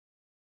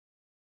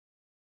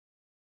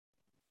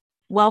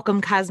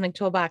Welcome, Cosmic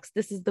Toolbox.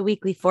 This is the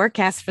weekly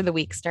forecast for the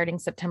week starting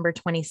September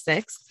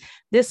 26th.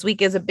 This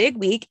week is a big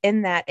week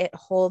in that it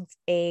holds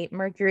a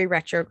Mercury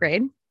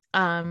retrograde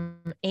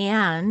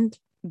and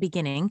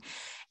beginning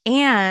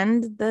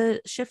and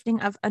the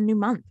shifting of a new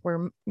month,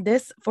 where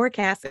this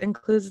forecast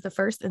includes the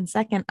 1st and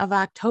 2nd of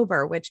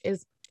October, which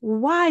is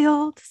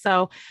wild.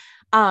 So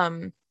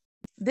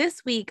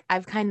this week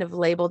I've kind of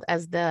labeled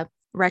as the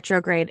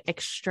retrograde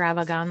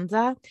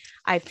extravaganza.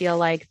 I feel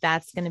like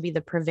that's going to be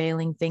the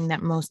prevailing thing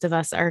that most of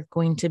us are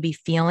going to be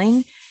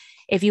feeling.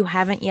 If you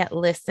haven't yet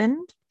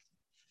listened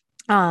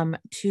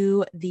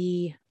to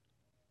the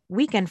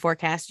weekend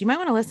forecast, you might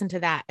want to listen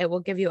to that. It will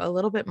give you a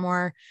little bit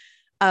more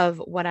of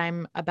what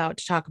I'm about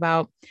to talk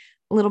about,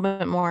 a little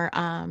bit more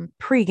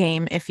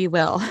pregame, if you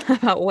will,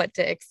 about what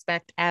to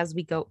expect as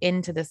we go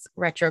into this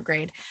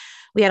retrograde.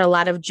 We had a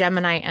lot of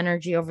Gemini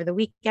energy over the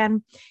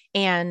weekend,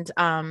 and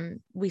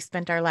we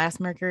spent our last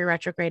Mercury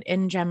retrograde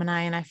in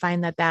Gemini. And I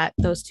find that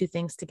those two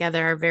things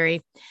together are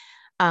very,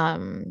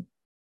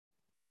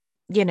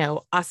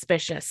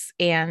 auspicious.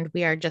 And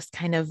we are just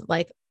kind of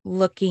like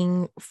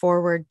looking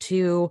forward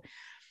to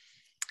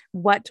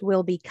what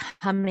will be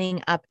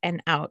coming up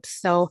and out.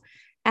 So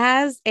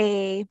as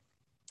a,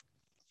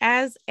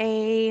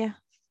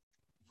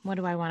 what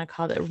do I want to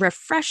call it?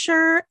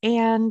 Refresher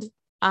and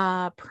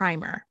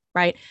primer,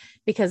 right?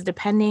 Because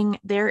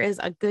there is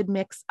a good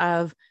mix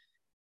of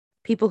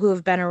people who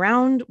have been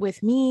around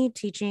with me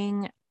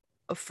teaching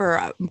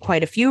for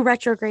quite a few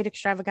retrograde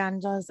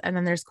extravaganzas. And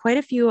then there's quite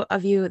a few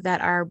of you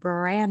that are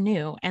brand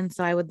new. And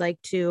so I would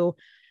like to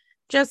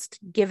just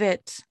give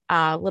it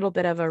a little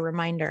bit of a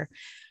reminder.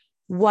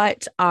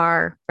 What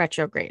are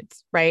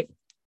retrogrades, right?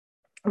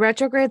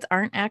 Retrogrades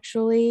aren't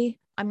actually,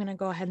 I'm going to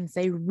go ahead and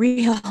say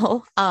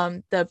real.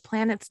 The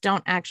planets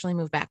don't actually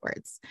move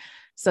backwards.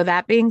 So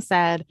that being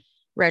said,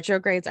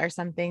 retrogrades are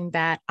something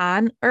that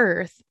on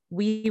Earth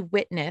we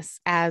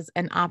witness as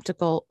an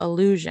optical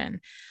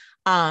illusion,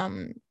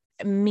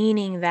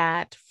 meaning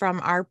that from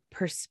our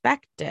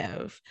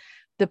perspective,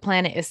 the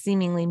planet is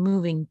seemingly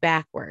moving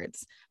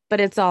backwards,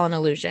 but it's all an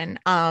illusion.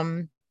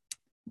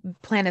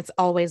 Planets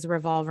always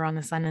revolve around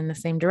the sun in the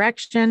same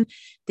direction.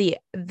 The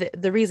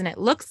reason it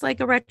looks like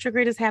a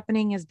retrograde is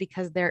happening is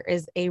because there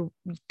is a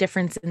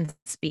difference in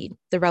speed,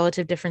 the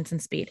relative difference in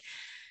speed.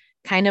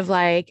 Kind of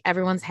like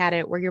everyone's had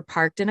it where you're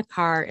parked in a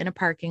car in a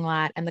parking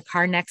lot and the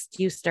car next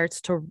to you starts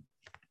to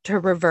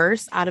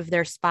reverse out of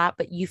their spot,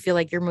 but you feel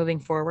like you're moving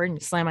forward and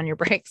you slam on your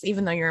brakes,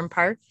 even though you're in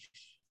park.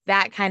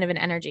 That kind of an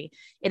energy.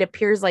 It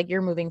appears like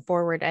you're moving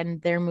forward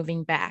and they're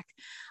moving back.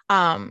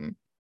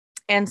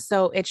 And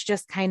so it's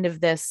just kind of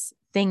this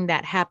thing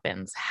that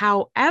happens.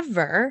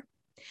 However,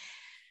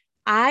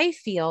 I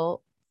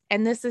feel,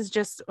 and this is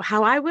just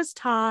how I was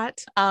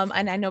taught,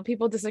 and I know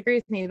people disagree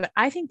with me, but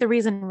I think the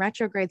reason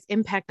retrogrades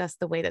impact us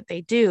the way that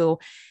they do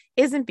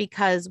isn't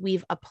because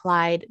we've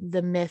applied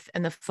the myth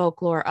and the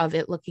folklore of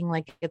it looking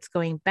like it's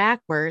going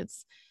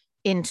backwards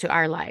into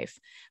our life.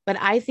 But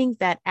I think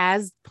that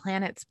as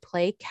planets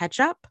play catch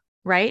up,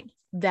 right,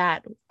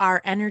 that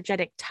our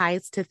energetic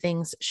ties to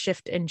things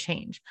shift and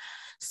change.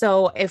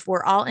 So if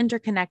we're all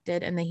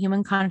interconnected and the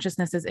human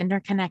consciousness is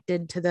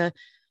interconnected to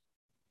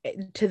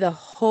the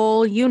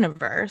whole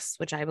universe,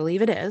 which I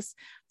believe it is,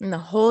 and the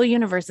whole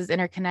universe is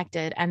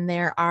interconnected, and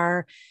there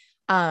are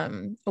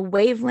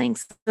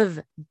wavelengths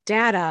of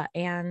data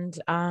and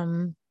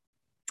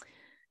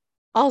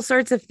all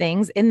sorts of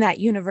things in that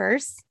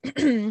universe.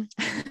 I'm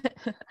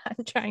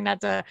trying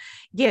not to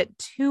get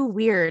too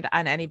weird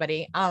on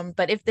anybody.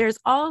 But if there's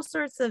all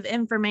sorts of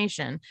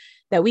information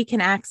that we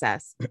can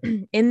access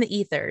in the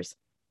ethers,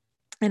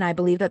 and I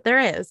believe that there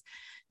is,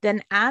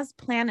 then as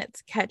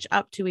planets catch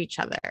up to each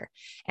other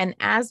and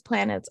as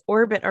planets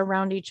orbit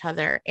around each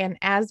other and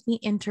as we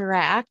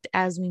interact,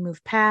 as we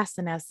move past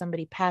and as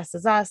somebody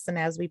passes us and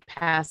as we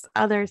pass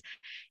others,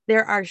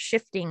 there are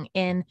shifting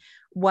in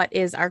what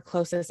is our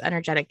closest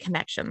energetic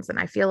connections. And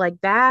I feel like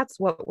that's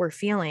what we're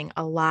feeling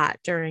a lot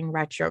during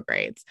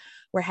retrogrades.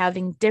 We're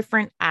having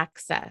different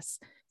access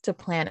to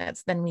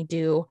planets than we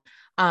do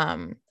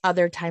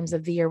other times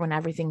of the year when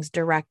everything's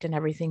direct and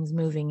everything's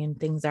moving and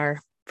things are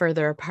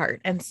further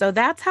apart. And so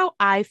that's how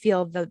I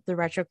feel the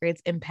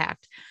retrogrades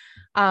impact.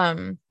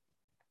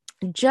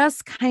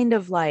 Just kind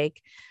of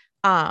like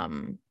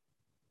the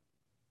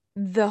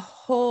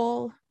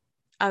whole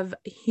of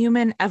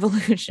human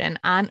evolution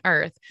on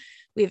Earth.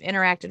 We've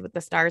interacted with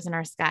the stars in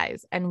our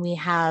skies and we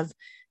have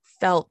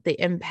felt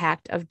the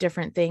impact of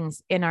different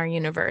things in our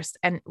universe.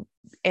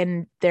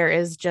 And there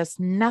is just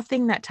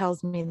nothing that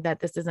tells me that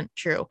this isn't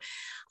true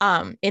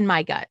in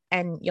my gut.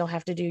 And you'll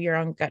have to do your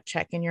own gut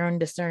check and your own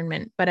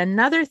discernment. But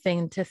another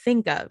thing to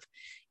think of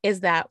is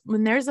that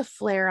when there's a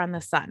flare on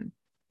the sun,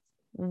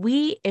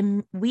 we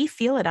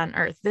feel it on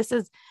Earth. This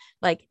is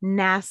like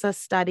NASA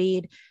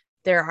studied.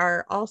 There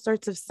are all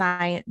sorts of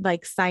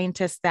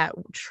scientists that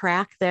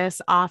track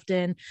this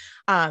often.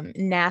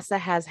 NASA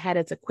has had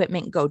its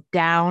equipment go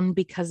down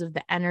because of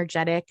the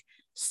energetic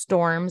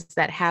storms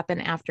that happen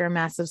after a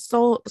massive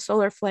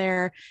solar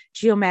flare,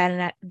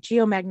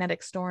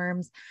 geomagnetic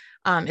storms.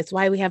 It's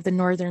why we have the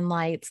northern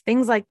lights,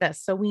 things like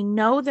this. So we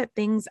know that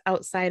things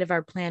outside of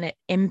our planet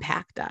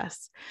impact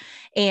us.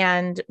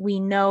 And we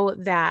know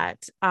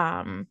that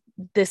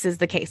this is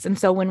the case. And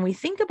so when we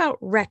think about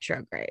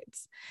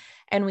retrogrades,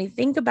 and we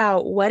think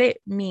about what it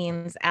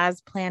means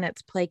as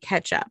planets play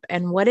catch up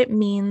and what it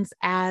means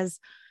as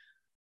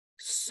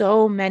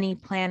so many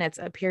planets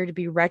appear to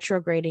be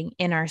retrograding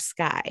in our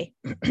sky,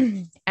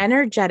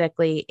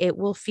 energetically, it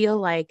will feel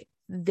like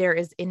there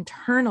is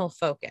internal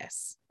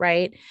focus,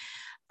 right?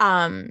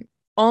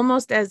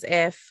 Almost as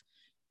if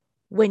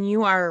when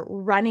you are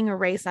running a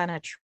race on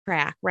a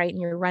track, right?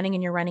 And you're running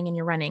and you're running and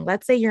you're running.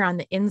 Let's say you're on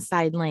the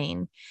inside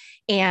lane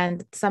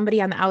and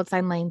somebody on the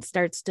outside lane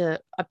starts to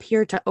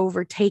appear to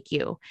overtake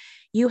you.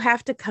 You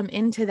have to come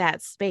into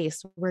that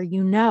space where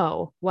you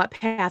know what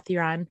path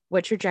you're on,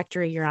 what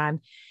trajectory you're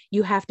on.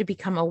 You have to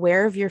become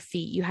aware of your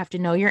feet. You have to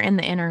know you're in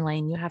the inner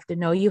lane. You have to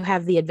know you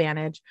have the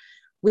advantage.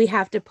 We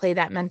have to play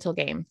that mental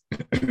game.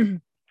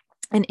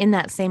 And in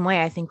that same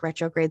way, I think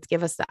retrogrades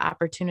give us the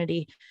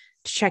opportunity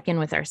to check in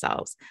with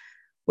ourselves.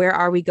 Where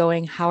are we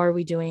going? How are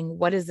we doing?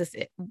 What is this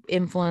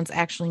influence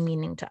actually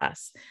meaning to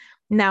us?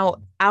 Now,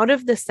 out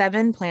of the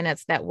 7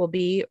 planets that will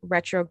be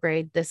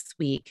retrograde this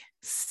week,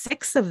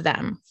 6 of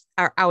them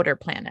are outer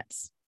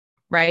planets,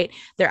 right?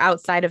 They're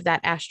outside of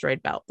that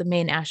asteroid belt, the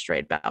main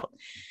asteroid belt.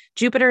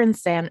 Jupiter and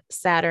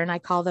Saturn, I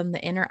call them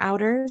the inner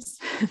outers.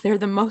 They're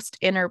the most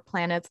inner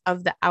planets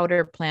of the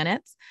outer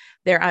planets.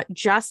 They're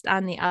just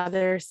on the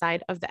other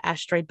side of the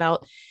asteroid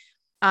belt.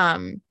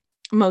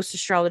 Most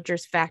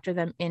astrologers factor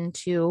them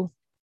into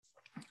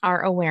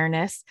our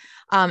awareness.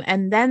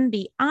 And then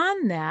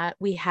beyond that,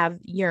 we have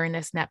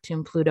Uranus,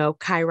 Neptune, Pluto,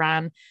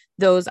 Chiron.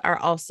 Those are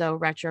also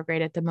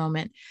retrograde at the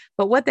moment.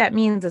 But what that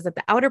means is that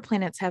the outer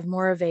planets have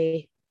more of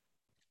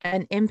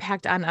an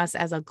impact on us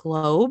as a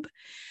globe.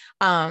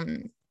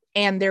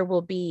 And there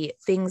will be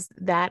things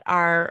that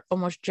are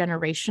almost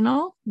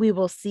generational. We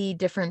will see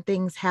different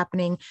things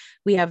happening.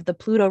 We have the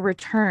Pluto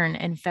return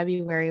in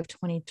February of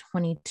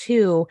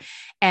 2022,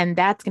 and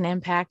that's going to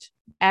impact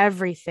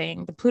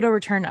everything, the Pluto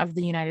return of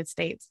the United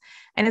States.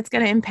 And it's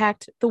going to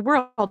impact the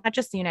world, not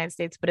just the United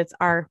States, but it's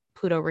our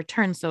Pluto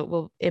return. So it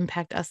will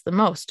impact us the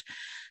most.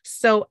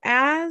 So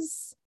and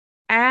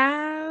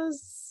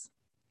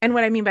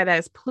what I mean by that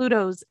is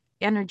Pluto's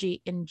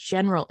energy in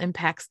general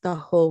impacts the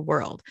whole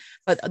world,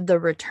 but the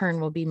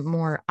return will be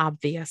more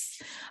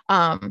obvious.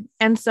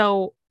 And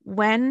so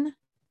when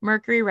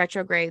Mercury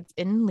retrogrades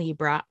in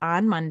Libra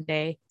on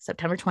Monday,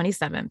 September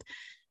 27th,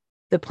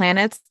 the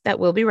planets that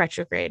will be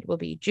retrograde will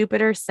be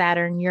Jupiter,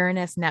 Saturn,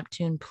 Uranus,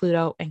 Neptune,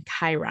 Pluto, and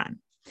Chiron.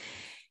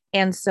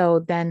 And so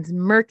then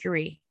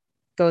Mercury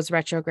goes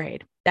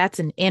retrograde. That's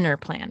an inner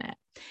planet.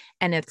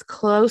 And it's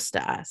close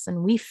to us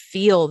and we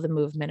feel the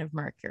movement of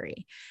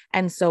Mercury.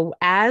 And so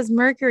as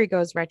Mercury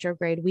goes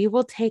retrograde, we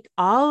will take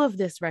all of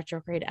this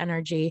retrograde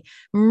energy.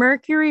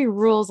 Mercury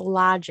rules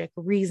logic,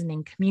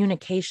 reasoning,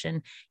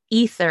 communication,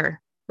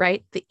 ether,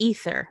 right? The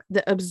ether,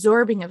 the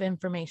absorbing of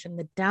information,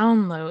 the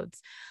downloads,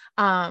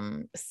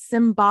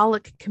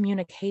 symbolic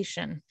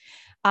communication,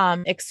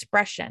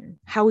 expression,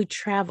 how we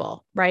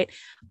travel, right?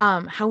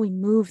 How we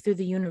move through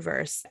the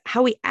universe,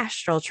 how we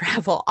astral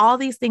travel. All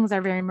these things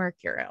are very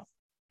mercurial.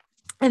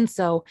 And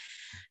so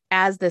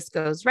as this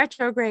goes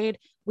retrograde,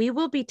 we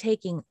will be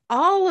taking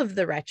all of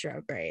the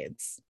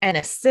retrogrades and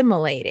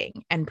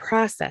assimilating and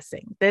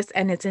processing this.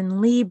 And it's in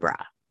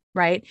Libra,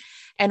 right?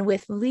 And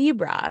with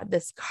Libra,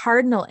 this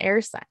cardinal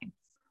air sign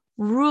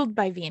ruled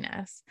by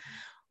Venus,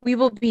 we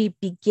will be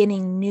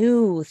beginning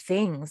new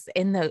things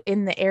in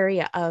the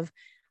area of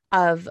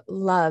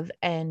love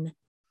and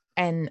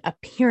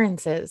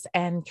appearances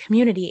and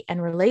community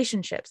and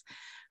relationships,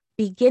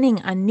 beginning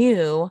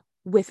anew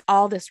with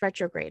all this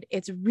retrograde.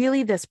 It's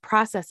really this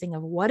processing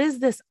of what does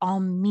this all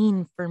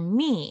mean for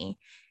me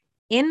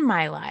in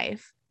my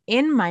life,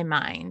 in my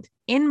mind,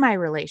 in my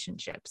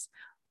relationships?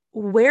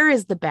 Where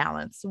is the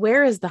balance?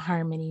 Where is the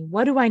harmony?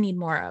 What do I need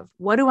more of?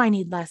 What do I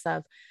need less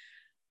of?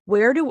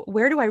 Where do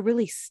I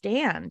really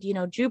stand? You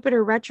know,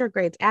 Jupiter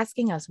retrograde is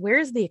asking us,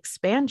 where's the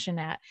expansion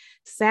at?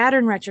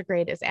 Saturn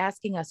retrograde is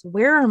asking us,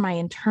 where are my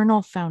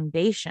internal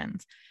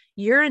foundations?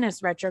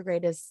 Uranus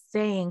retrograde is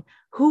saying,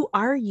 who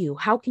are you?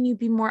 How can you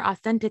be more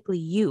authentically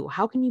you?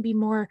 How can you be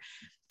more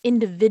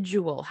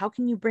individual? How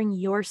can you bring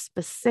your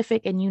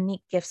specific and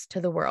unique gifts to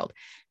the world?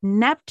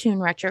 Neptune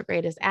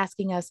retrograde is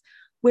asking us,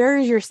 where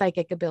is your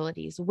psychic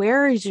abilities?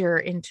 Where is your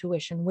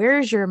intuition? Where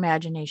is your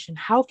imagination?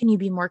 How can you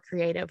be more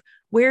creative?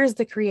 Where is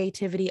the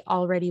creativity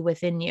already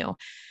within you?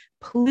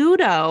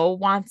 Pluto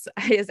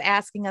is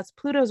asking us,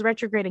 Pluto's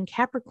retrograde in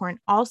Capricorn,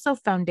 also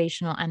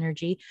foundational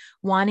energy,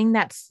 wanting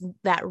that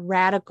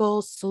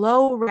radical,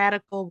 slow,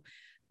 radical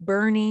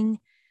burning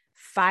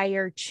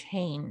fire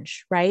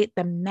change, right?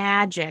 The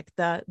magic,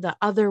 the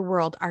other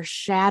world, our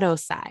shadow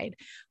side.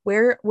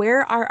 Where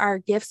are our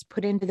gifts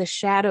put into the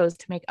shadows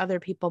to make other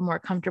people more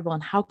comfortable?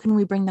 And how can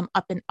we bring them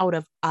up and out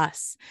of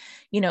us,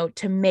 you know,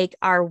 to make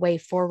our way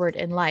forward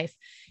in life?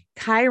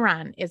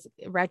 Chiron is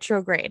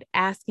retrograde,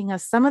 asking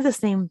us some of the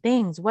same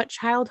things. What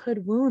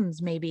childhood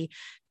wounds maybe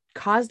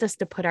caused us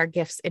to put our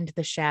gifts into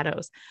the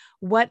shadows?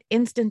 What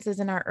instances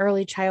in our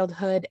early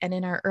childhood and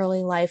in our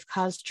early life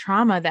caused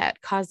trauma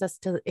that caused us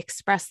to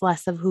express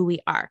less of who we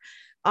are?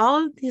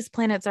 All of these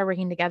planets are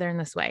working together in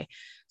this way.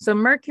 So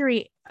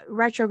Mercury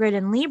retrograde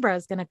in Libra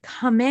is going to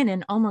come in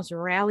and almost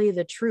rally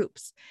the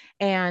troops.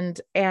 And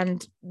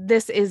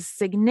this is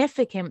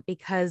significant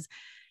because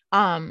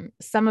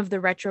some of the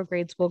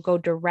retrogrades will go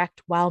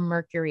direct while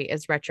Mercury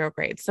is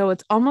retrograde. So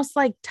it's almost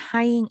like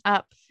tying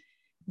up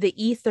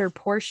the ether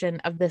portion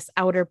of this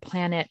outer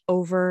planet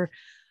over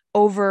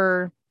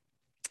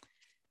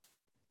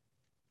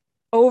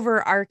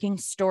overarching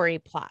story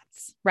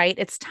plots, right?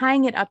 It's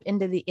tying it up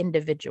into the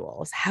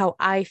individuals, how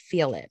I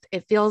feel it.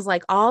 It feels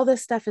like all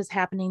this stuff is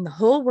happening. The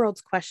whole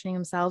world's questioning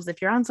themselves.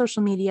 If you're on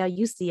social media,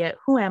 you see it.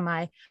 Who am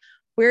I?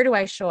 Where do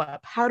I show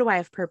up? How do I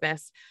have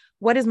purpose?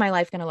 What is my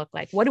life going to look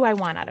like? What do I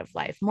want out of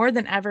life? More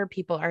than ever,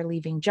 people are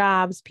leaving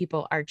jobs.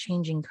 People are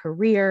changing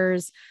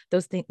careers.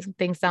 Those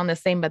things sound the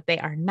same, but they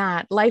are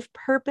not. Life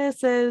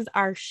purposes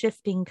are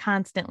shifting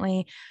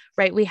constantly,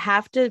 right? We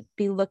have to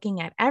be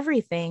looking at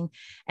everything,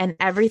 and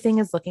everything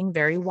is looking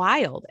very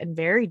wild and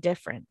very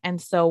different.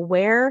 And so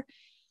where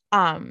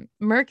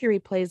Mercury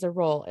plays a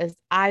role is,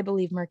 I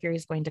believe Mercury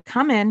is going to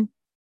come in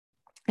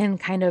and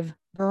kind of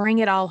bring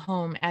it all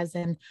home, as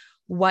in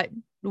what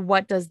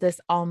does this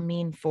all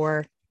mean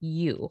for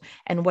you,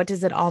 and what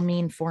does it all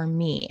mean for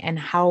me, and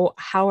how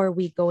are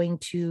we going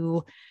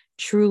to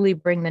truly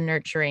bring the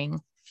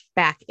nurturing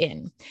back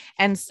in?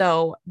 And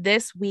so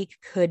this week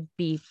could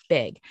be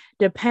big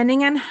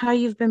depending on how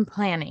you've been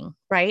planning,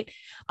 right?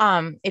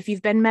 If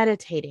you've been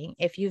meditating,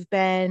 if you've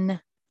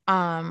been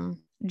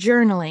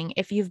journaling,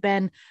 if you've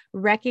been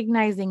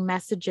recognizing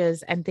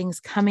messages and things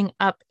coming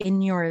up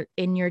in your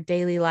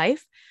daily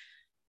life,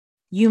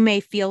 you may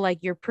feel like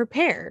you're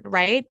prepared,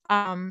 right?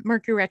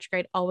 Mercury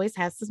retrograde always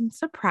has some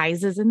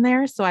surprises in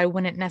there. So I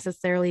wouldn't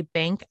necessarily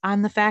bank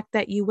on the fact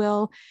that you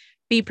will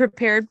be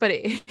prepared, but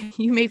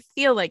you may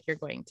feel like you're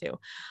going to.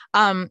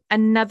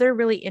 Another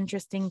really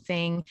interesting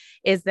thing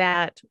is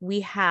that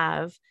we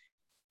have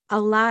a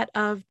lot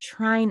of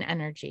trine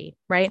energy,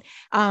 right?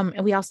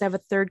 And we also have a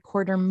third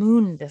quarter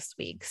moon this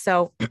week.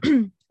 So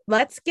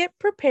let's get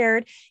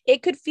prepared.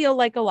 It could feel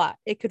like a lot.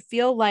 It could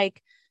feel like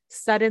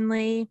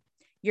suddenly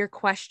you're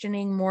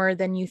questioning more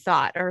than you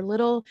thought, or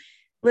little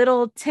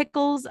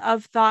tickles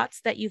of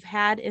thoughts that you've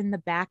had in the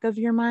back of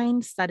your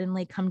mind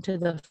suddenly come to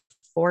the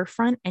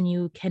forefront and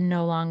you can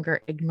no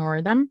longer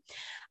ignore them.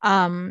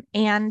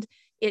 And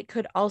it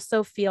could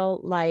also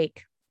feel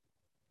like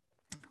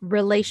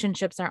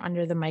relationships are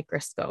under the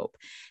microscope,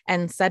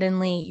 and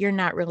suddenly you're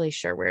not really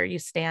sure where you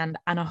stand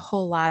on a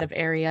whole lot of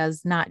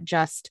areas, not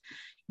just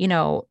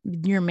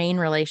your main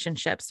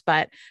relationships,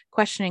 but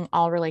questioning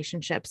all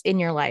relationships in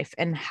your life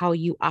and how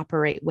you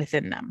operate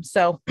within them.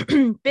 So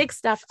big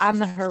stuff on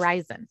the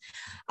horizon.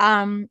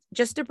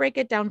 Just to break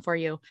it down for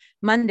you,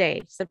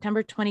 Monday,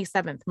 September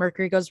 27th,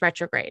 Mercury goes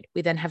retrograde.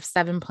 We then have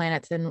 7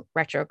 planets in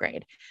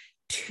retrograde.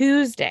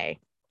 Tuesday,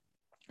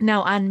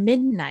 now on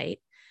midnight,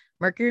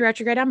 Mercury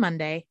retrograde on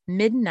Monday,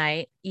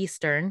 midnight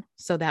Eastern.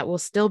 So that will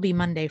still be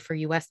Monday for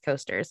you West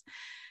Coasters.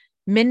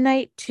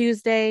 Midnight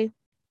Tuesday,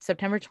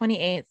 September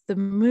 28th, the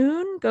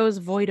moon goes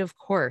void of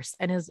course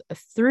and is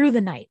through the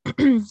night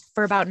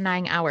for about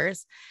 9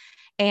 hours,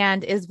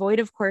 and is void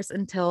of course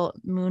until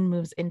moon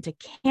moves into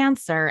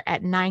Cancer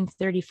at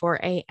 9:34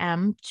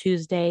 a.m.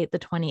 Tuesday, the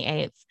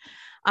 28th.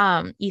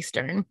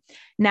 Eastern.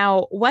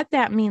 Now, what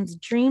that means,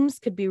 dreams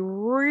could be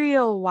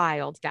real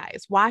wild,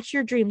 guys. Watch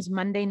your dreams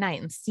Monday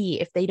night and see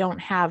if they don't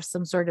have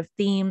some sort of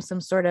theme, some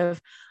sort of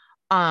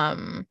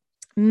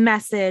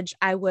message.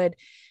 I would,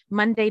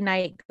 Monday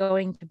night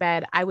going to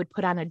bed, I would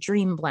put on a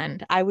dream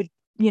blend. I would,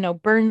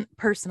 burn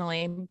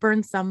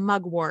some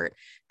mugwort,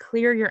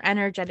 clear your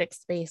energetic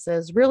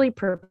spaces, really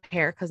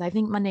prepare, because I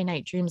think Monday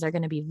night dreams are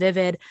going to be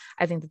vivid.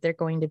 I think that they're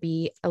going to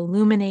be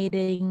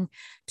illuminating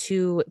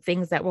to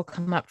things that will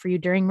come up for you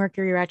during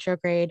Mercury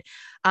retrograde,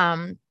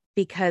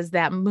 because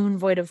that moon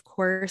void of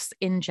course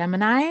in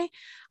Gemini,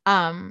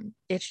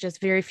 it's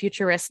just very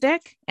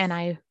futuristic, and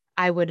I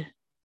would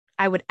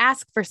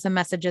ask for some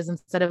messages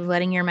instead of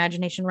letting your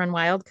imagination run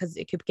wild, because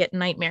it could get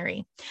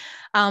nightmare-y.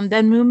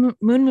 Then moon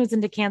moves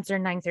into Cancer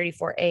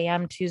 9:34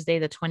 a.m. Tuesday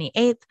the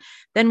 28th.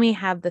 Then we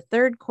have the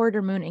third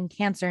quarter moon in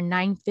Cancer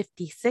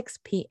 9:56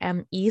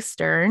 p.m.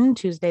 Eastern,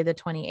 Tuesday the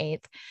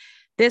 28th.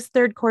 This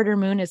third quarter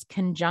moon is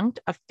conjunct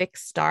a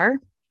fixed star.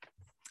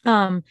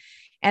 And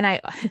I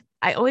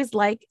always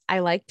like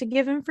to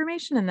give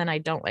information, and then I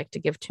don't like to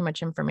give too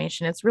much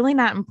information. It's really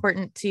not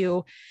important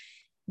to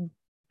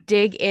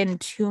dig in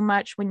too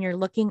much when you're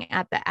looking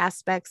at the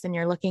aspects and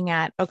you're looking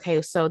at, okay,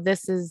 so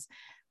this is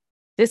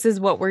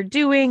what we're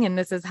doing and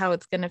this is how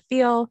it's going to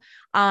feel.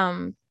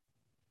 But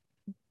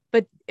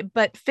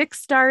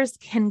fixed stars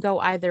can go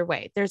either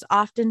way. There's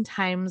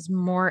oftentimes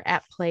more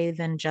at play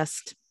than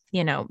just,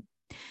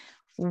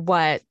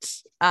 what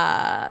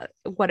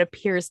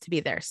appears to be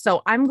there.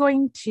 So I'm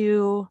going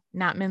to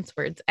not mince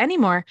words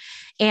anymore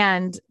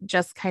and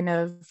just kind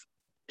of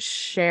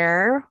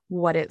share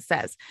what it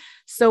says.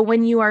 So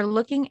when you are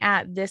looking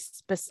at this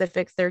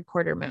specific third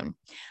quarter moon,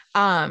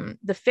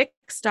 the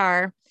fixed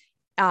star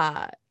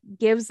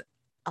gives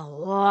a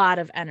lot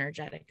of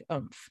energetic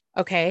oomph.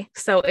 Okay.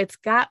 So it's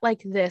got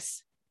like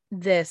this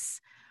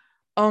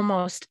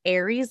almost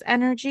Aries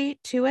energy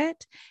to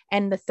it.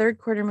 And the third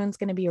quarter moon is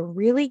going to be a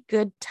really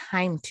good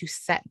time to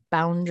set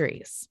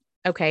boundaries.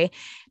 Okay.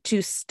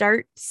 To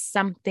start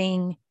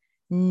something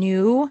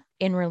new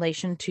in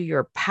relation to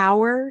your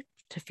power,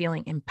 to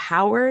feeling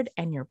empowered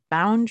and your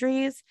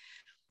boundaries.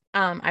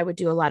 I would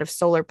do a lot of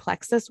solar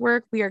plexus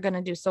work. We are going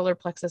to do solar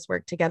plexus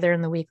work together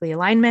in the weekly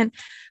alignment,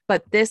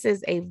 but this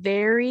is a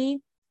very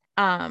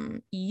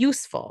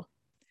useful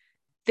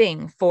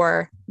thing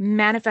for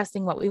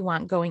manifesting what we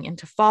want going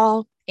into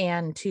fall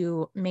and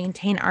to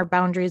maintain our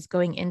boundaries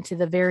going into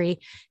the very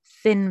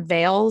thin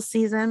veil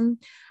season.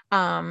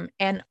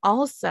 And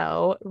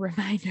also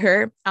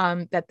reminder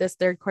that this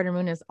third quarter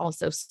moon is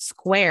also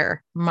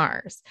square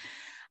Mars.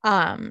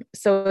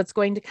 So it's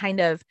going to kind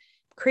of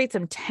create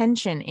some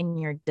tension in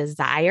your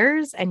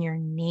desires and your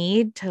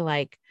need to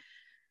like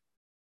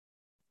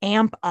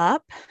amp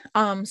up.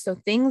 So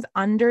things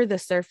under the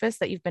surface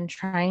that you've been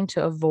trying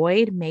to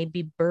avoid may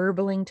be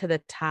burbling to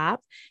the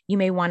top. You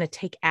may want to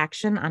take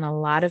action on a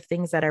lot of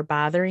things that are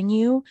bothering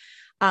you.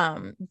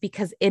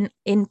 Because in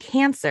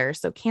Cancer,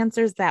 so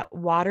Cancer is that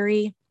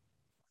watery,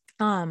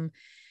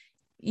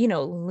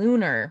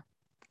 lunar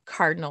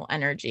cardinal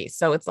energy.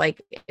 So it's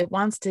like it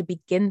wants to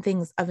begin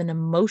things of an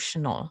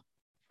emotional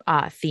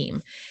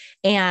theme.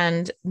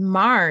 And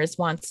Mars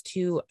wants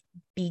to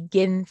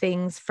begin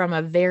things from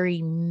a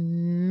very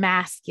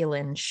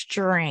masculine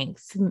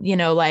strength,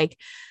 like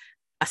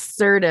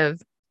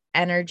assertive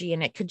energy.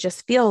 And it could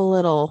just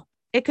feel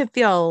it could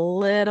feel a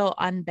little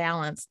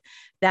unbalanced.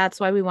 That's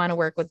why we want to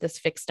work with this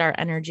fixed star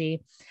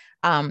energy.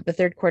 The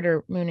third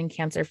quarter moon in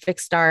Cancer,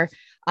 fixed star,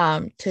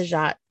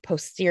 Tajat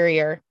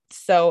posterior.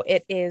 So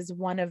it is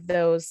one of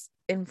those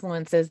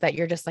influences that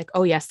you're just like,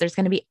 oh yes, there's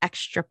going to be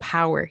extra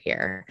power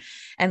here.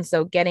 And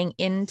so getting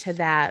into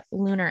that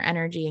lunar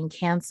energy in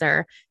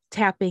Cancer,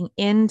 tapping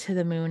into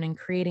the moon and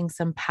creating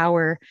some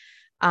power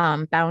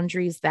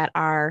boundaries that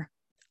are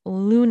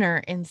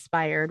lunar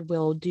inspired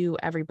will do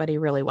everybody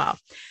really well.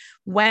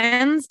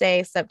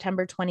 Wednesday,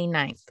 September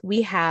 29th,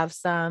 we have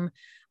some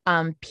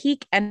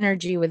peak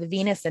energy with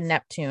Venus and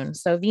Neptune.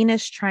 So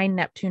Venus trine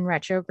Neptune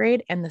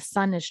retrograde and the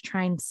sun is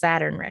trine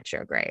Saturn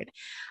retrograde.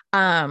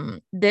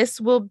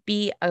 This will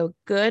be a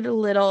good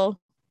little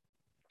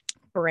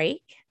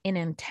break in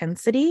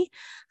intensity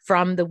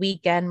from the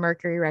weekend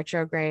Mercury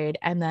retrograde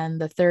and then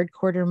the third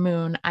quarter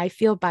moon. I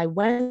feel by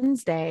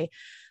Wednesday,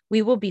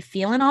 we will be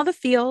feeling all the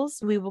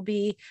feels. We will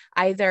be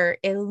either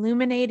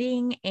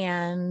illuminating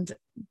and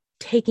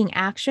taking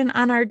action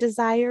on our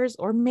desires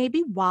or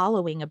maybe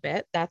wallowing a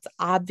bit. That's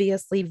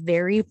obviously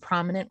very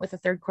prominent with the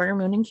third quarter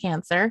moon in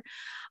Cancer.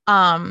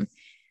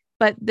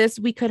 But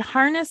we could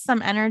harness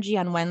some energy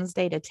on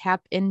Wednesday to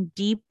tap in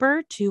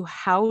deeper to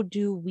how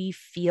do we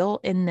feel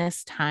in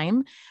this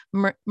time.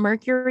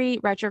 Mercury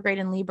retrograde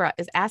in Libra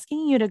is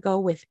asking you to go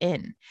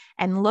within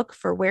and look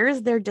for where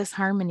is there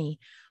disharmony,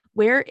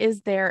 where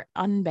is there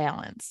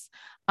imbalance,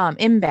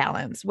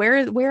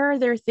 where are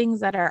there things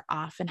that are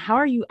off, and how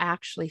are you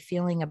actually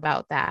feeling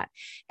about that?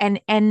 And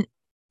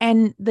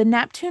the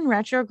Neptune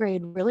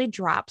retrograde really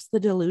drops the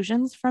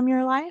delusions from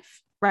your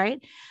life,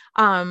 right?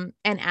 And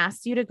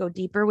asks you to go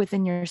deeper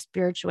within your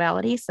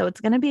spirituality. So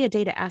it's going to be a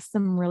day to ask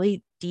some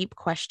really deep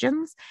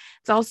questions.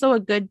 It's also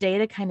a good day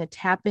to kind of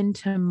tap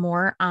into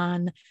more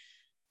on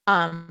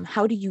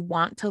how do you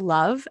want to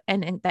love,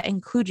 and that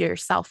include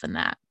yourself in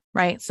that,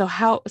 right? So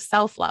how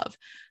self-love,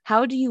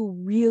 how do you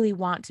really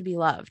want to be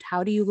loved?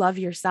 How do you love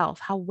yourself?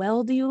 How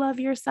well do you love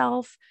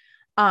yourself?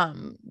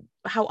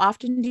 How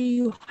often do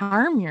you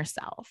harm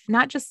yourself?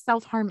 Not just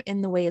self-harm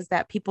in the ways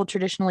that people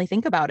traditionally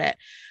think about it,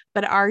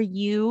 but are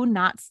you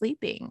not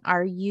sleeping?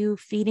 Are you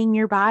feeding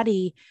your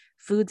body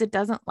foods it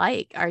doesn't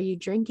like? Are you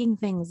drinking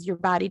things your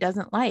body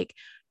doesn't like?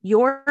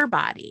 Your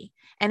body.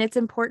 And it's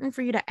important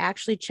for you to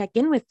actually check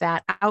in with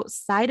that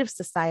outside of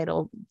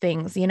societal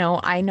things.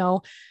 I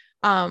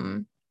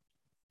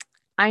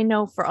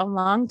know for a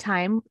long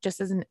time, just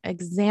as an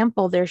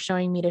example, they're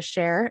showing me to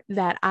share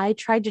that I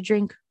tried to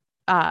drink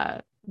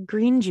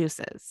green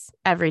juices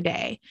every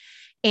day.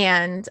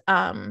 And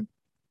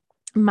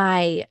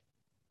my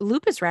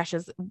lupus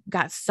rashes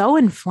got so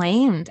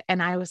inflamed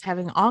and I was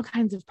having all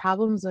kinds of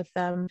problems with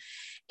them.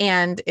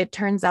 And it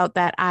turns out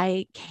that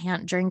I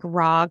can't drink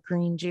raw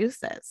green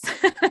juices.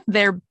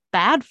 They're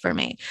bad for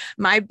me.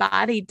 My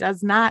body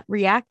does not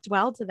react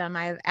well to them.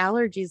 I have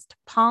allergies to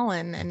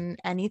pollen, and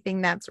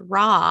anything that's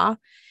raw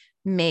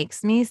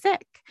makes me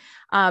sick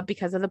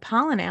because of the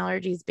pollen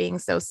allergies being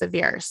so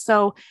severe.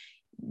 So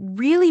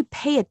really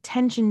pay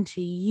attention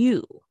to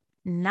you,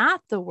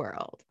 not the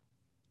world,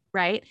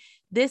 right?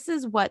 This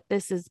is what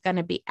this is going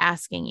to be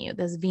asking you.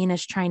 This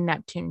Venus trine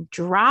Neptune,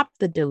 drop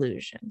the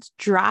delusions,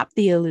 drop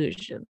the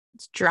illusions,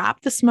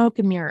 drop the smoke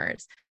and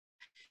mirrors.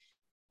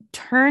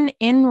 Turn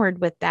inward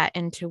with that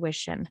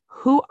intuition.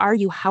 Who are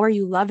you? How are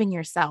you loving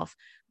yourself?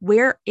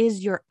 Where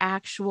is your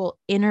actual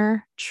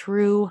inner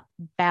true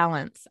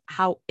balance?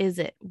 How is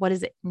it? What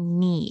does it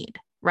need?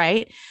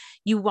 Right?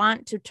 You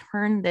want to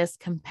turn this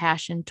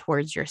compassion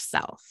towards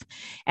yourself.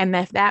 And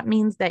if that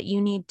means that you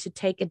need to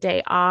take a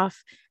day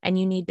off and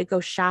you need to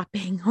go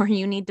shopping, or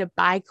you need to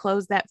buy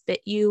clothes that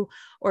fit you,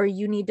 or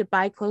you need to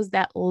buy clothes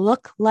that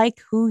look like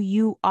who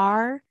you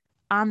are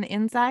on the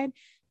inside,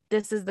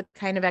 this is the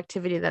kind of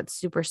activity that's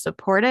super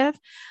supportive.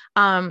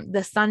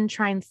 The Sun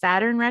trine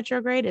Saturn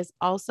retrograde is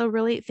also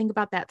really, think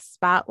about that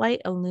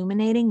spotlight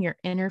illuminating your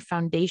inner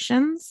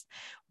foundations.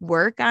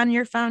 Work on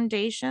your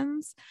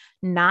foundations,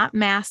 not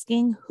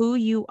masking who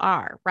you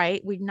are,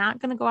 right? We're not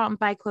going to go out and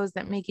buy clothes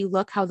that make you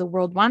look how the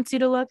world wants you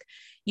to look.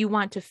 You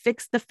want to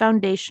fix the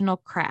foundational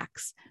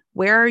cracks.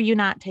 Where are you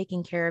not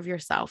taking care of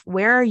yourself?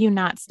 Where are you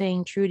not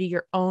staying true to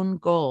your own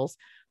goals?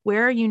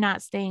 Where are you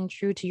not staying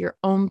true to your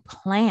own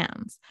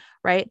plans,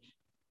 right?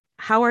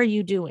 How are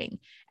you doing?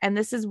 And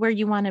this is where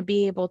you want to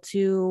be able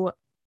to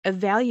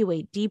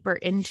evaluate deeper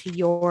into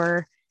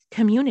your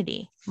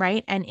community,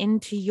 right? And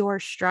into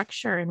your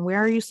structure, and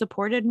where are you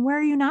supported and where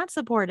are you not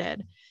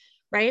supported,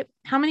 right?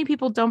 How many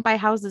people don't buy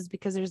houses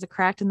because there's a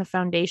crack in the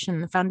foundation?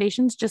 The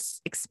foundation's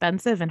just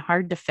expensive and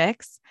hard to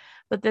fix.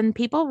 But then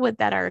people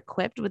that are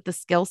equipped with the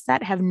skill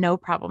set have no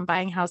problem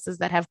buying houses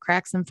that have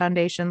cracks in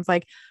foundations.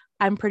 Like,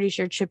 I'm pretty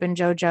sure Chip and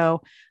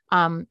JoJo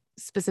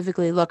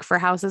specifically look for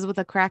houses with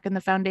a crack in the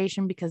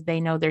foundation because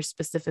they know they're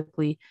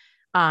specifically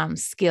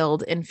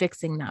skilled in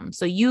fixing them.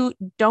 So you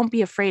don't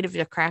be afraid of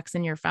the cracks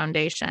in your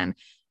foundation.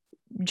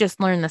 Just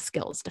learn the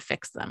skills to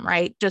fix them,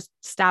 right? Just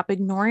stop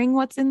ignoring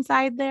what's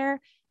inside there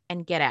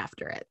and get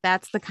after it.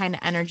 That's the kind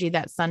of energy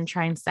that Sun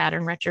trine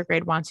Saturn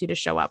retrograde wants you to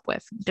show up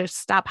with. Just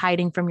stop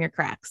hiding from your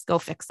cracks. Go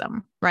fix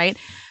them, right?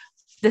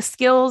 The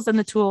skills and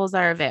the tools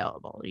are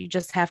available. You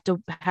just have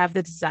to have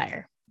the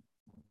desire.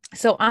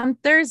 So on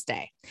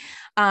Thursday,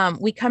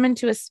 we come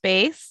into a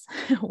space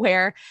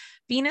where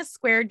Venus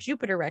square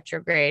Jupiter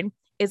retrograde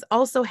is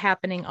also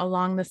happening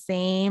along the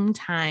same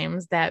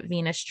times that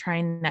Venus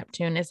trine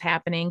Neptune is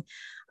happening.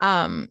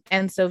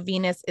 And so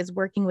Venus is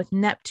working with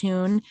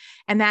Neptune,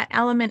 and that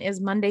element is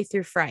Monday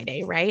through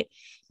Friday, right?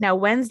 Now,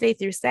 Wednesday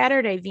through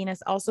Saturday,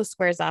 Venus also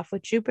squares off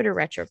with Jupiter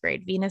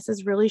retrograde. Venus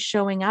is really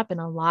showing up in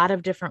a lot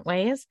of different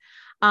ways.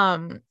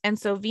 And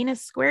so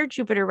Venus square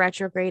Jupiter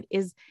retrograde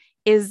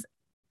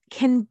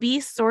can be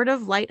sort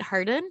of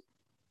lighthearted.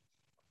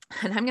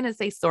 And I'm going to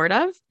say sort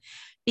of,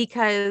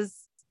 because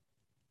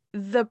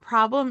the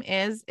problem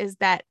is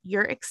that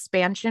your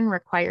expansion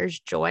requires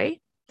joy.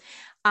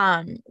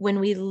 When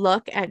we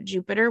look at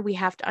Jupiter, we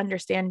have to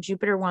understand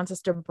Jupiter wants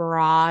us to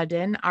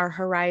broaden our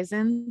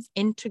horizons,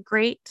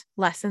 integrate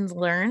lessons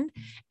learned,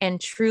 and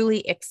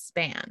truly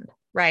expand,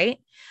 right?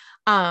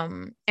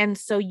 And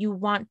so you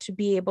want to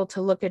be able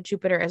to look at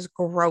Jupiter as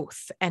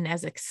growth and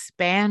as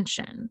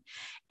expansion.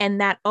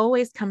 And that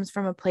always comes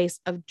from a place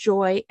of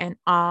joy and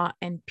awe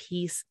and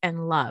peace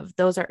and love.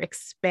 Those are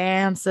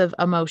expansive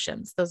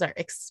emotions. Those are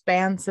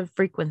expansive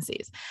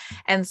frequencies.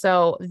 And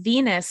so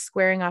Venus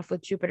squaring off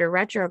with Jupiter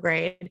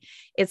retrograde,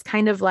 it's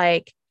kind of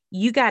like,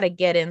 you got to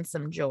get in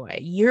some joy.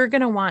 You're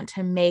going to want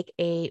to make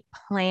a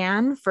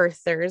plan for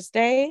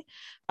Thursday,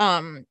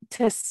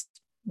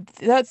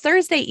 the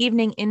Thursday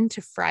evening into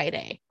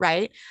Friday,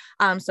 right?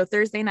 So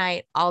Thursday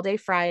night, all day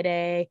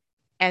Friday,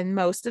 and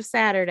most of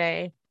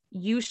Saturday,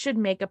 you should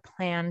make a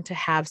plan to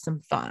have some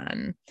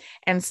fun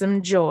and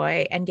some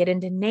joy and get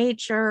into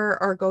nature,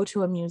 or go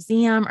to a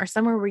museum or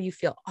somewhere where you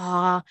feel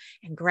awe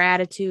and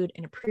gratitude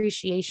and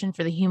appreciation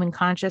for the human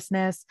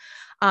consciousness,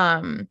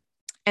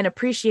 and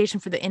appreciation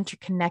for the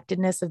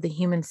interconnectedness of the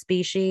human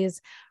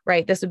species,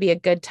 right? This would be a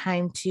good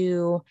time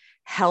to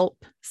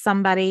help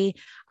somebody,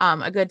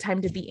 a good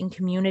time to be in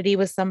community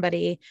with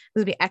somebody.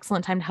 This would be an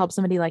excellent time to help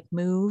somebody like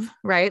move,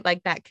 right?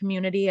 Like that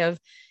community of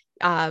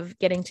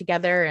getting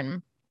together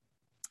and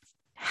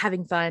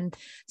having fun.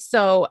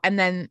 So, and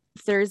then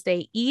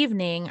Thursday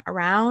evening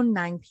around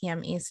 9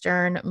 p.m.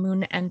 Eastern,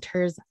 Moon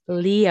enters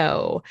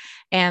Leo.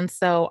 And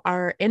so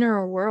our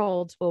inner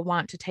world will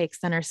want to take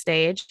center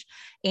stage,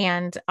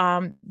 and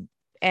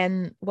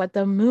what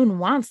the moon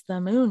wants, the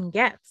moon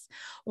gets.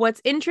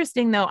 What's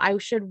interesting though, I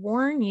should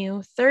warn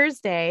you,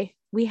 Thursday,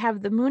 we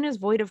have the moon is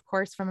void, of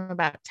course, from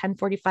about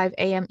 10:45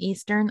 a.m.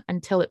 Eastern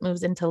until it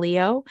moves into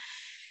Leo.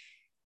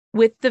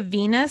 With the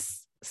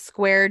Venus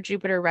square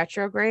Jupiter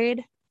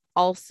retrograde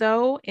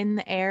also in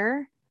the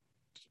air,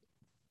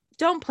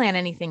 don't plan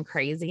anything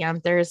crazy on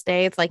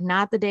Thursday. It's like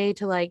not the day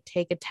to like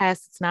take a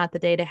test. It's not the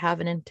day to have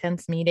an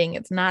intense meeting.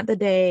 It's not the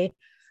day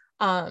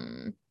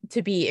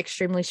to be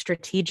extremely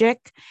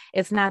strategic.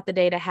 It's not the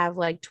day to have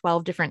like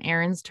 12 different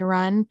errands to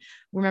run.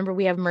 Remember,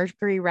 we have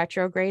Mercury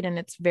retrograde in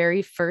its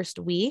very first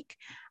week.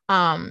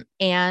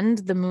 And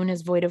the moon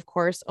is void of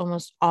course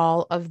almost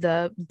all of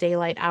the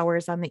daylight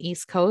hours on the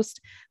East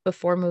Coast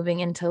before moving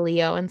into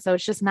Leo. And so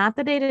it's just not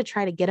the day to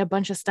try to get a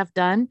bunch of stuff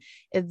done.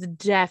 It's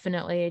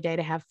definitely a day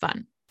to have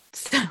fun.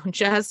 So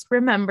just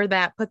remember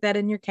that, put that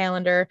in your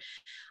calendar.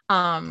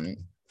 Um,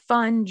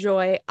 Fun,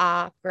 joy,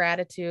 awe,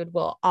 gratitude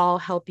will all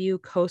help you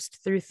coast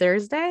through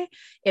Thursday.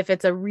 If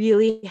it's a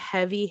really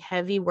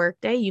heavy work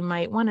day, you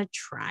might want to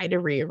try to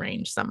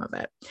rearrange some of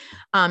it,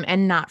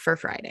 and not for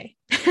Friday.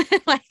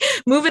 Like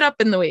move it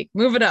up in the week,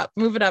 move it up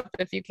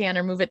if you can,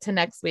 or move it to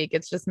next week.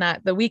 It's just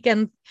not the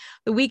weekend.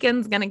 The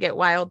weekend's going to get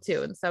wild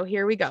too. And so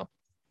here we go.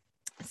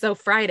 So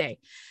Friday,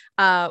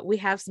 we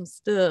have some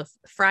stuff.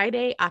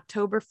 Friday,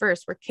 October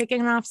 1st, we're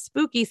kicking off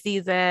spooky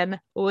season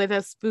with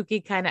a spooky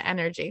kind of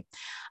energy.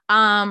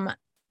 And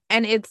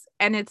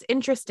it's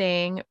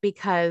interesting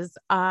because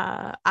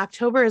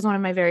October is one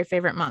of my very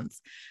favorite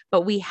months,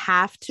 but we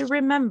have to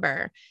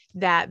remember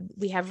that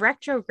we have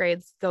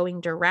retrogrades going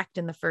direct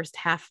in the first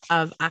half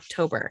of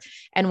October.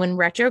 And when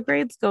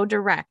retrogrades go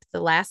direct,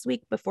 the last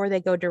week before they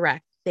go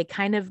direct, they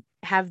kind of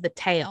have the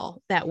tail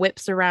that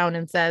whips around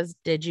and says,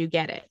 did you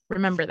get it?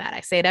 Remember that. I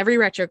say it every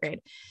retrograde.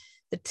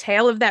 The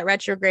tail of that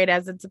retrograde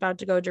as it's about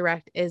to go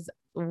direct is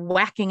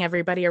whacking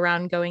everybody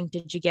around going,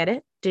 did you get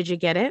it? Did you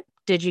get it?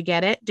 Did you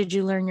get it? Did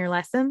you learn your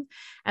lesson?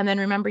 And then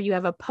remember, you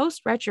have a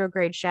post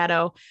retrograde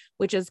shadow,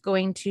 which is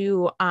going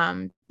to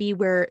be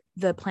where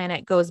the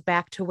planet goes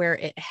back to where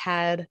it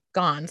had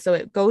gone. So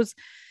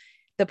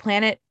the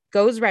planet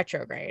goes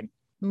retrograde,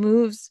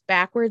 moves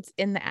backwards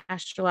in the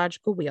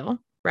astrological wheel,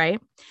 right?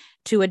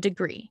 To a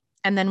degree.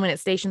 And then when it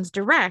stations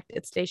direct,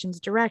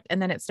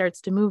 and then it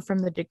starts to move from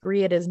the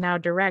degree it is now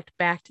direct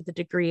back to the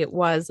degree it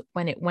was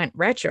when it went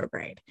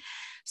retrograde.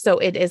 So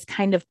it is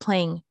kind of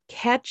playing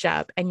catch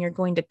up, and you're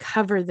going to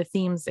cover the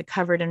themes that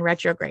covered in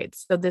retrograde.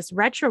 So this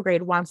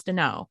retrograde wants to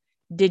know,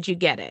 did you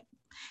get it?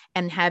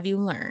 And have you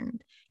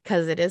learned?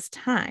 Because it is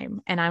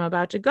time, and I'm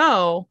about to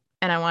go,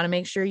 and I want to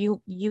make sure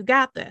you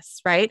got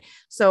this, right?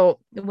 So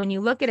when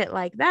you look at it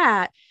like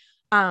that,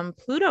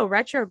 Pluto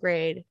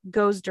retrograde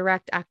goes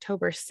direct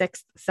October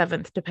 6th,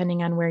 7th,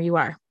 depending on where you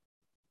are.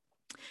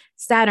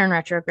 Saturn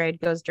retrograde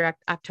goes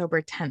direct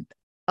October 10th,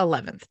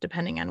 11th,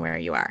 depending on where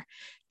you are.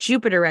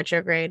 Jupiter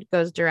retrograde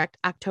goes direct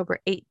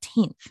October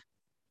 18th.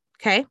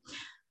 Okay.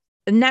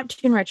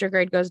 Neptune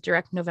retrograde goes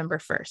direct November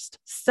 1st.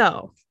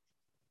 So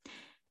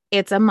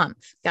it's a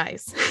month,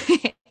 guys.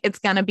 It's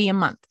going to be a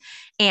month.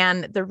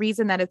 And the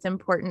reason that it's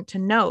important to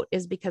note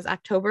is because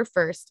October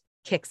 1st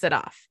kicks it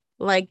off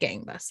like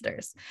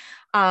gangbusters.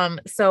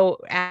 So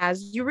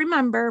as you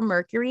remember,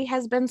 Mercury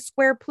has been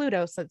square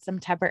Pluto since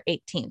September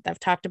 18th. I've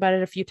talked about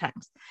it a few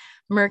times.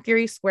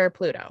 Mercury square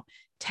Pluto.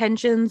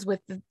 Tensions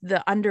with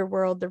the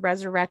underworld, the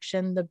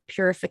resurrection, the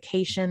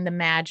purification, the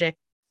magic,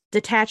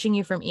 detaching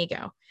you from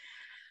ego.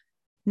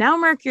 Now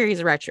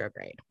Mercury's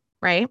retrograde,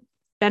 right?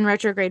 Been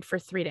retrograde for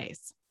 3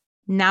 days.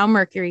 Now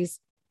Mercury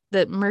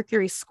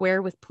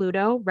square with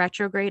Pluto,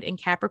 retrograde in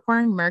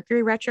Capricorn,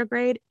 Mercury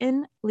retrograde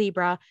in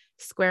Libra,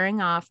 squaring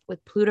off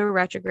with Pluto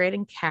retrograde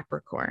in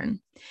Capricorn.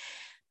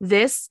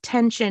 This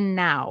tension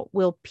now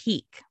will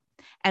peak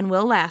and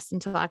will last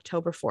until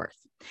October 4th.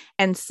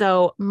 And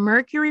so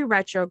Mercury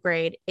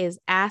retrograde is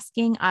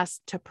asking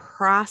us to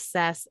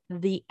process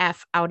the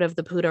F out of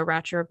the Pluto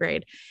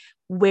retrograde.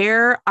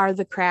 Where are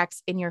the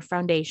cracks in your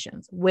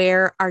foundations?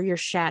 Where are your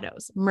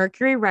shadows?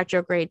 Mercury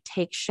retrograde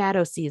takes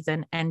shadow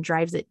season and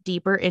drives it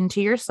deeper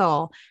into your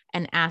soul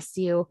and asks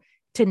you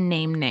to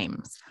name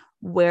names.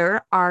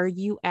 Where are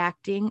you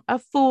acting a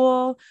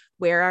fool?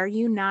 Where are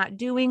you not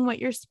doing what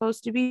you're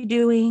supposed to be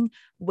doing?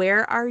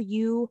 Where are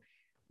you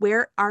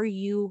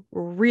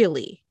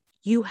really?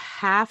 You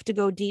have to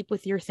go deep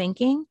with your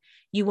thinking.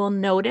 You will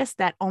notice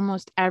that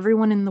almost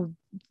everyone in the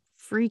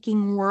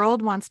freaking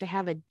world wants to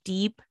have a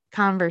deep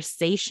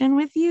conversation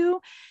with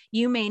you.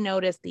 You may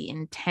notice the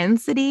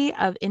intensity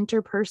of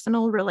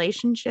interpersonal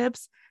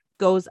relationships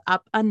goes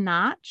up a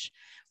notch.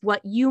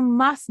 What you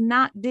must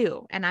not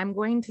do, and I'm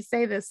going to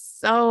say this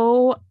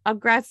so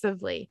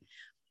aggressively,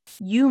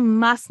 you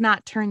must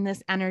not turn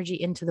this energy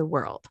into the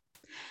world.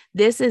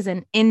 This is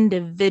an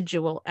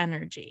individual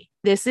energy.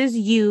 This is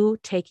you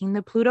taking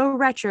the Pluto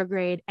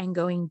retrograde and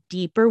going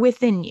deeper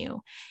within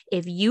you.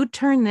 If you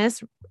turn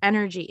this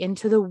energy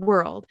into the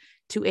world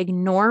to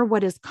ignore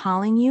what is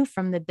calling you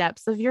from the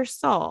depths of your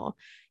soul,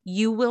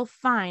 you will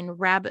find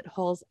rabbit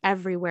holes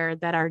everywhere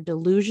that are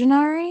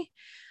delusionary.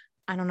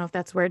 I don't know if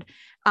that's a word,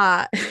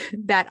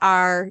 that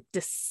are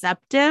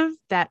deceptive,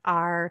 that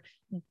are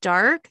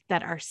dark,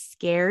 that are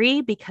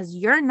scary, because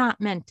you're not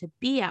meant to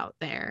be out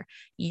there.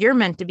 You're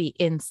meant to be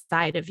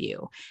inside of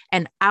you.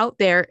 And out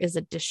there is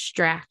a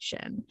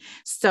distraction.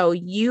 So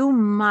you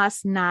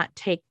must not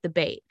take the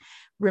bait.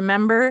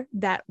 Remember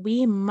that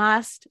we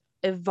must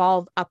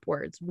evolve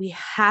upwards. We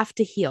have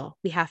to heal.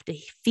 We have to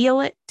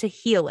feel it to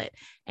heal it.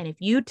 And if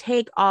you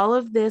take all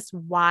of this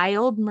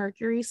wild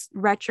Mercury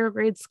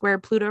retrograde square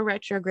Pluto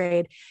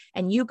retrograde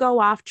and you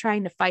go off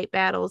trying to fight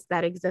battles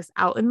that exist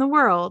out in the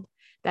world,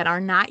 that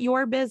are not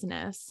your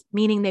business,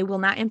 meaning they will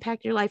not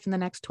impact your life in the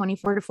next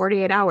 24 to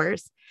 48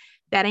 hours,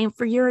 that ain't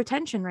for your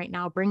attention right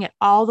now. Bring it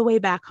all the way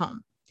back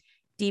home,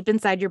 deep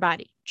inside your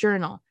body.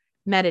 Journal,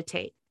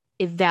 meditate,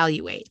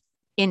 evaluate,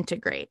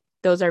 integrate.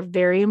 Those are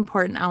very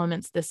important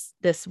elements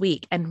this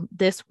week. And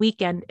this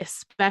weekend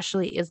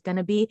especially is going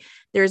to be,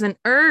 there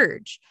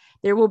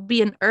will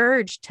be an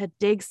urge to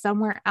dig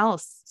somewhere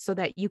else so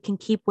that you can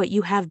keep what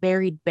you have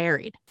buried,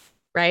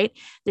 right?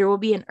 There will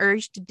be an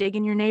urge to dig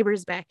in your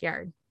neighbor's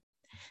backyard.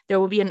 There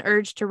will be an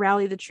urge to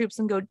rally the troops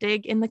and go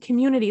dig in the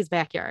community's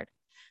backyard,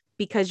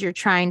 because you're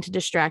trying to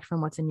distract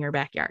from what's in your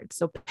backyard.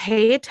 So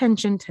pay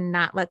attention to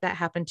not let that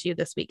happen to you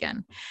this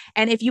weekend.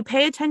 And if you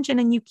pay attention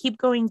and you keep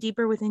going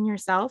deeper within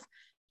yourself,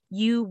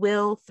 you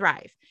will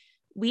thrive.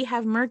 We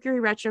have Mercury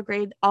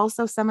retrograde,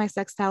 also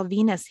semi-sextile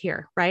Venus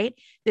here, right?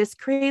 This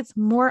creates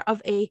more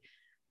of a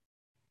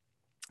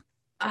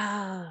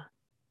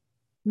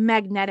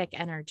magnetic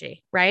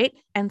energy, right?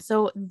 And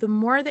so the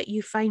more that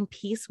you find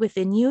peace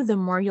within you, the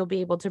more you'll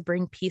be able to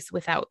bring peace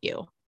without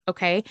you.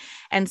 Okay.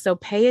 And so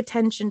pay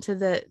attention to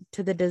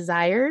the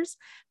desires,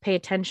 pay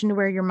attention to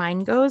where your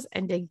mind goes,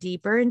 and dig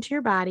deeper into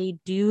your body.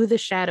 Do the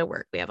shadow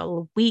work. We have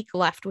a week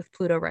left with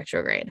Pluto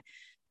retrograde.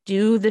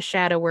 Do the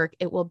shadow work.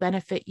 It will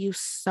benefit you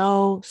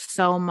so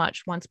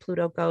much once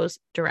Pluto goes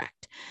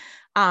direct.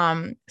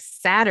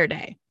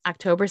 Saturday,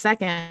 October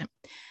 2nd,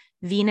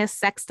 Venus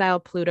sextile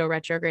Pluto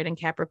retrograde in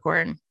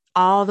Capricorn,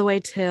 all the way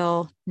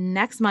till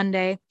next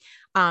Monday,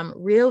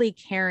 really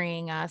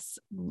carrying us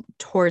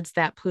towards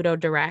that Pluto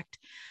direct.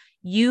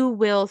 You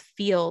will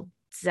feel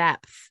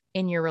depth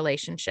in your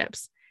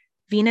relationships.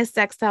 Venus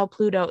sextile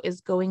Pluto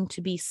is going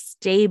to be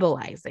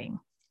stabilizing,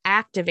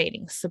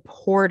 activating,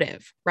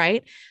 supportive,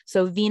 right?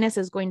 So Venus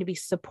is going to be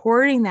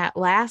supporting that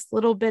last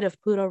little bit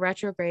of Pluto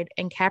retrograde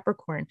in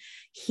Capricorn,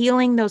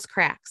 healing those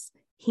cracks,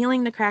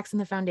 healing the cracks in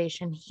the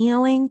foundation,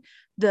 healing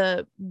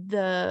the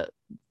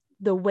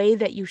way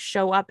that you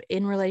show up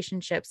in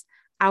relationships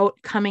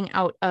coming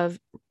out of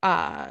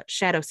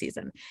shadow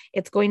season.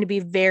 It's going to be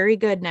very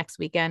good next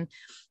weekend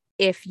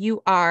if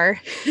you are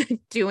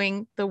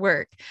doing the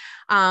work.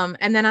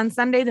 And then on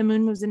Sunday, the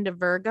moon moves into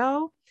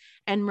Virgo,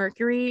 and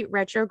Mercury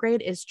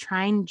retrograde is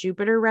trine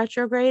Jupiter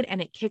retrograde,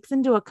 and it kicks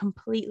into a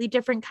completely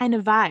different kind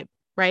of vibe,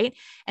 right?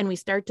 And we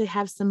start to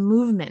have some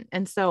movement.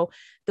 And so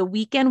the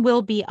weekend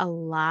will be a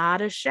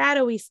lot of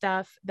shadowy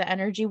stuff. The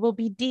energy will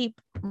be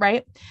deep,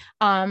 right?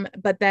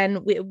 But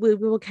then we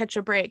will catch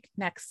a break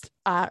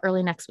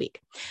early next week.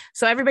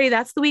 So everybody,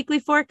 that's the weekly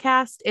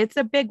forecast. It's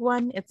a big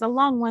one. It's a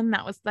long one.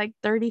 That was like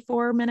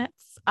 34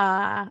 minutes.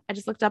 I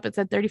just looked up, it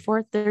said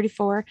 34.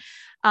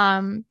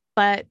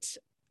 But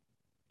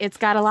it's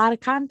got a lot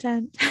of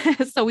content.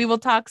 So we will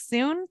talk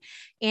soon,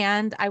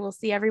 and I will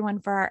see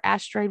everyone for our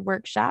asteroid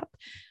workshop.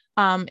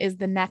 Is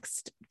the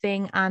next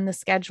thing on the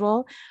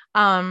schedule.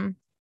 I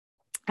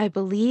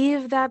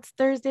believe that's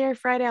Thursday or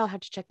Friday. I'll have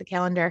to check the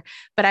calendar,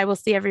 but I will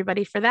see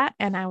everybody for that,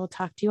 and I will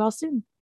talk to you all soon.